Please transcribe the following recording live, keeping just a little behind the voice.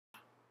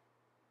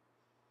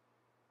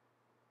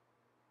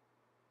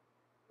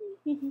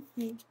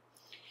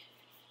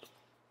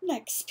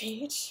Next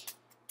page.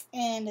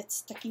 And it's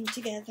sticking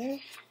together.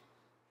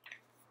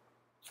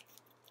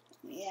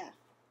 Yeah.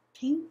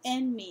 Pink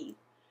and me.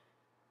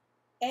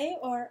 A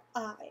or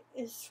I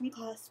is from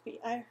Class B.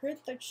 I heard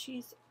that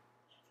she's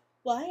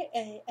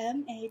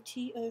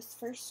Yamato's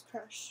first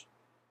crush.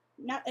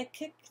 Not a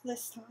kick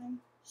this time,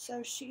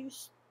 so she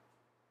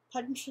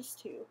punches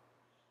too.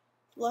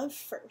 Love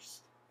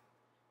first.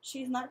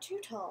 She's not too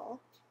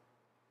tall.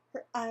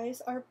 Her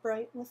eyes are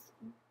bright with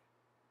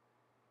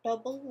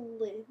double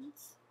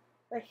lids.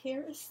 Her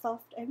hair is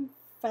soft and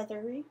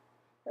feathery.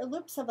 Her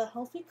lips have a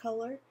healthy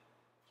color.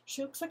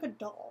 She looks like a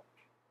doll,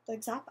 the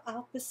exact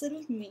opposite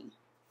of me.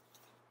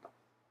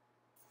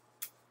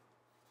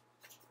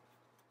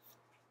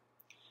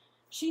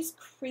 She's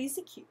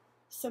crazy cute,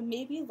 so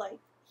maybe like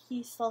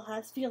he still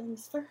has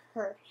feelings for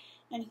her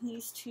and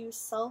he's too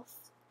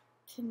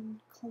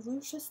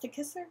self-conclusive to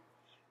kiss her.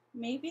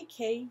 Maybe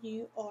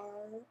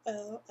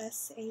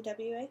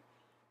Kurosawa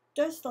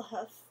does still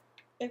have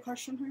a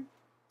crush on her,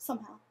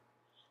 somehow.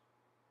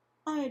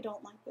 I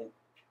don't like it.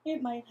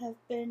 It might have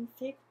been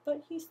fake,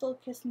 but he still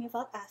kissed me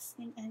without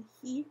asking, and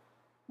he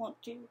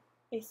won't do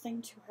a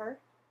thing to her.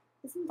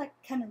 Isn't that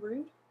kind of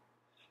rude?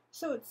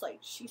 So it's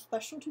like she's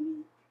special to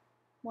me.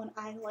 When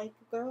I like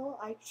a girl,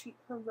 I treat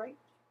her right.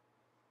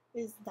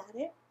 Is that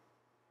it?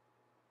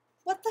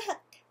 What the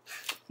heck?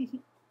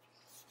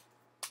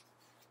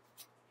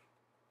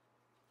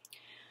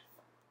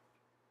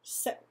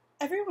 So,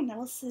 everyone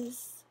else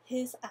is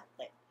his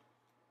outlet.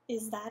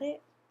 Is that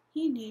it?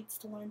 He needs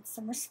to learn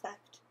some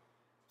respect.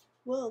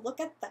 Whoa, look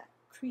at that.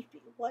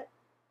 Creepy. What?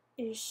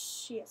 Is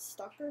she a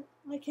stalker?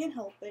 I can't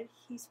help it.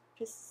 He's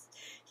pissed.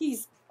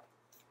 He's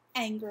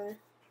angering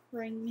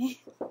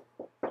me.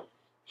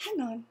 Hang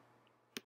on.